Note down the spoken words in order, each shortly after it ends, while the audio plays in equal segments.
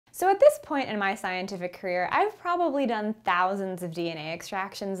So at this point in my scientific career, I've probably done thousands of DNA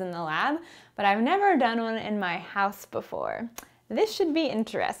extractions in the lab, but I've never done one in my house before. This should be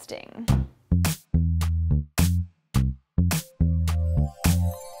interesting.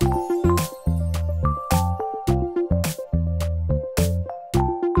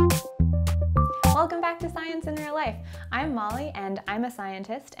 Welcome back to Science in Real Life. I'm Molly and I'm a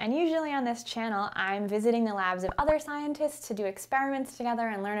scientist, and usually on this channel I'm visiting the labs of other scientists to do experiments together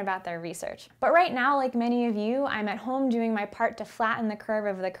and learn about their research. But right now, like many of you, I'm at home doing my part to flatten the curve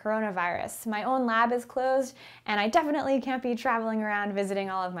of the coronavirus. My own lab is closed and I definitely can't be traveling around visiting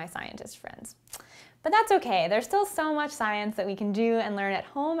all of my scientist friends. But that's okay, there's still so much science that we can do and learn at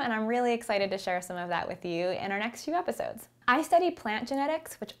home, and I'm really excited to share some of that with you in our next few episodes. I study plant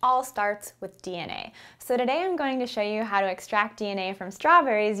genetics, which all starts with DNA. So today I'm going to show you how to extract DNA from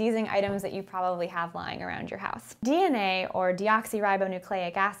strawberries using items that you probably have lying around your house. DNA, or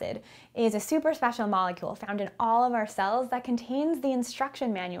deoxyribonucleic acid, is a super special molecule found in all of our cells that contains the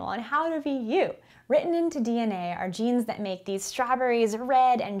instruction manual on how to be you. Written into DNA are genes that make these strawberries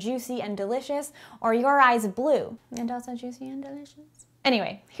red and juicy and delicious, or your eyes blue and also juicy and delicious.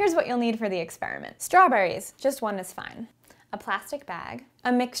 Anyway, here's what you'll need for the experiment. Strawberries, just one is fine. A plastic bag,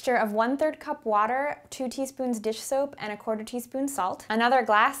 a mixture of 1/3 cup water, 2 teaspoons dish soap, and 1/4 teaspoon salt, another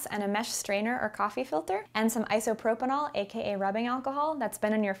glass and a mesh strainer or coffee filter, and some isopropanol, aka rubbing alcohol, that's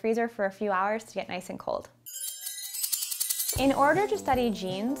been in your freezer for a few hours to get nice and cold. In order to study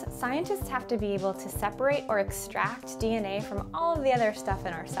genes, scientists have to be able to separate or extract DNA from all of the other stuff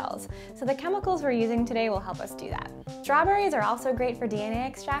in our cells. So the chemicals we're using today will help us do that. Strawberries are also great for DNA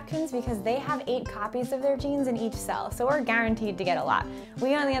extractions because they have 8 copies of their genes in each cell, so we're guaranteed to get a lot.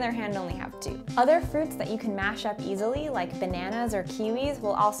 We, on the other hand, only have 2. Other fruits that you can mash up easily, like bananas or kiwis,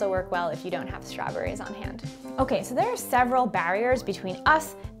 will also work well if you don't have strawberries on hand. Okay, so there are several barriers between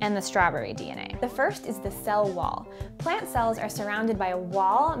us and the strawberry DNA. The first is the cell wall. Plant cells are surrounded by a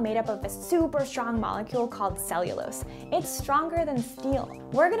wall made up of a super strong molecule called cellulose. It's stronger than steel.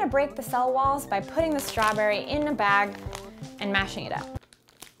 We're gonna break the cell walls by putting the strawberry in a bag and mashing it up.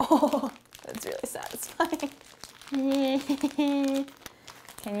 Oh, that's really satisfying.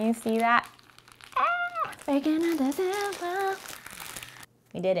 Can you see that? Ah, breaking into the cell wall.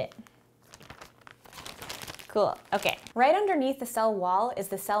 We did it. Cool, okay. Right underneath the cell wall is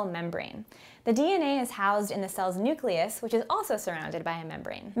the cell membrane. The DNA is housed in the cell's nucleus, which is also surrounded by a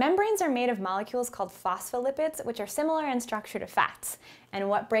membrane. Membranes are made of molecules called phospholipids, which are similar in structure to fats. And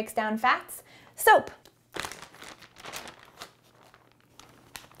what breaks down fats? Soap.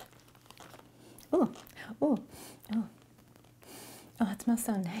 Ooh, ooh, ooh. Oh, it smells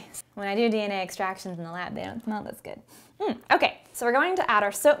so nice. When I do DNA extractions in the lab, they don't smell this good. Okay, so we're going to add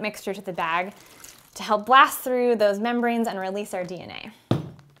our soap mixture to the bag to help blast through those membranes and release our DNA.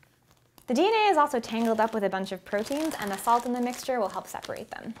 The DNA is also tangled up with a bunch of proteins, and the salt in the mixture will help separate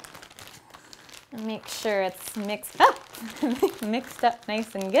them. And make sure it's mixed up, mixed up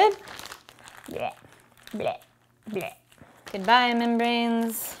nice and good. Blech, blech, blech. Goodbye,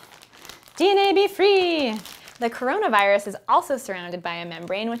 membranes. DNA be free! The coronavirus is also surrounded by a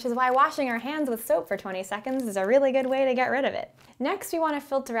membrane, which is why washing our hands with soap for 20 seconds is a really good way to get rid of it. Next, we want to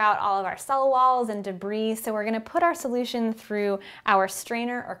filter out all of our cell walls and debris, so we're going to put our solution through our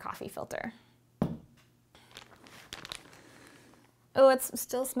strainer or coffee filter. Oh, it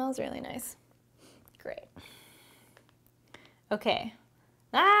still smells really nice. Great. Okay.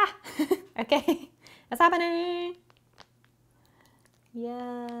 Ah! Okay, it's happening!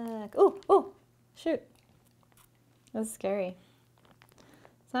 Yuck. Ooh, ooh, shoot. That's scary.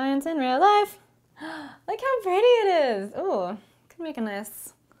 Science in real life. Look how pretty it is. Ooh, could make a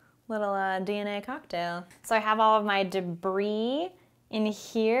nice little DNA cocktail. So I have all of my debris in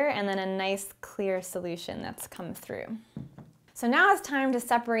here and then a nice clear solution that's come through. So now it's time to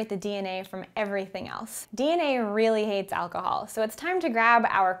separate the DNA from everything else. DNA really hates alcohol, so it's time to grab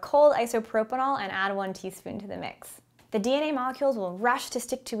our cold isopropanol and add 1 teaspoon to the mix. The DNA molecules will rush to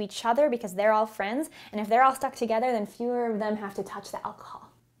stick to each other because they're all friends, and if they're all stuck together, then fewer of them have to touch the alcohol.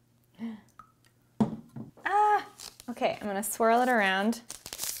 Ah! Okay, I'm gonna swirl it around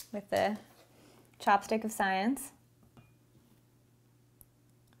with the chopstick of science.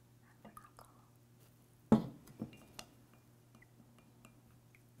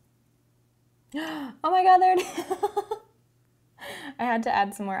 Oh my god, there it is! I had to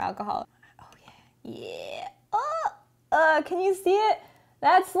add some more alcohol. Oh yeah, yeah! Oh, can you see it?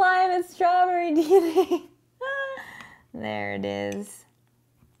 That slime is strawberry DNA. There it is.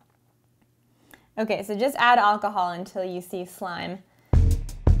 Okay, so just add alcohol until you see slime.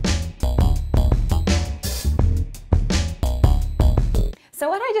 So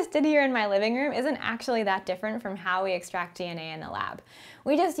what I just did here in my living room isn't actually that different from how we extract DNA in the lab.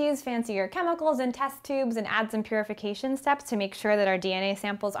 We just use fancier chemicals and test tubes and add some purification steps to make sure that our DNA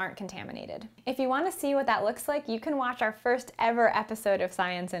samples aren't contaminated. If you want to see what that looks like, you can watch our first ever episode of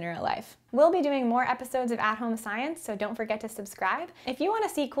Science in Real Life. We'll be doing more episodes of At-Home Science, so don't forget to subscribe. If you want to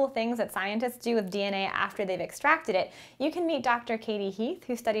see cool things that scientists do with DNA after they've extracted it, you can meet Dr. Katie Heath,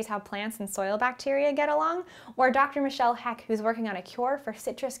 who studies how plants and soil bacteria get along, or Dr. Michelle Heck, who's working on a cure for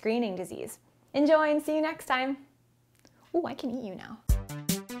citrus greening disease. Enjoy and see you next time. Ooh, I can eat you now.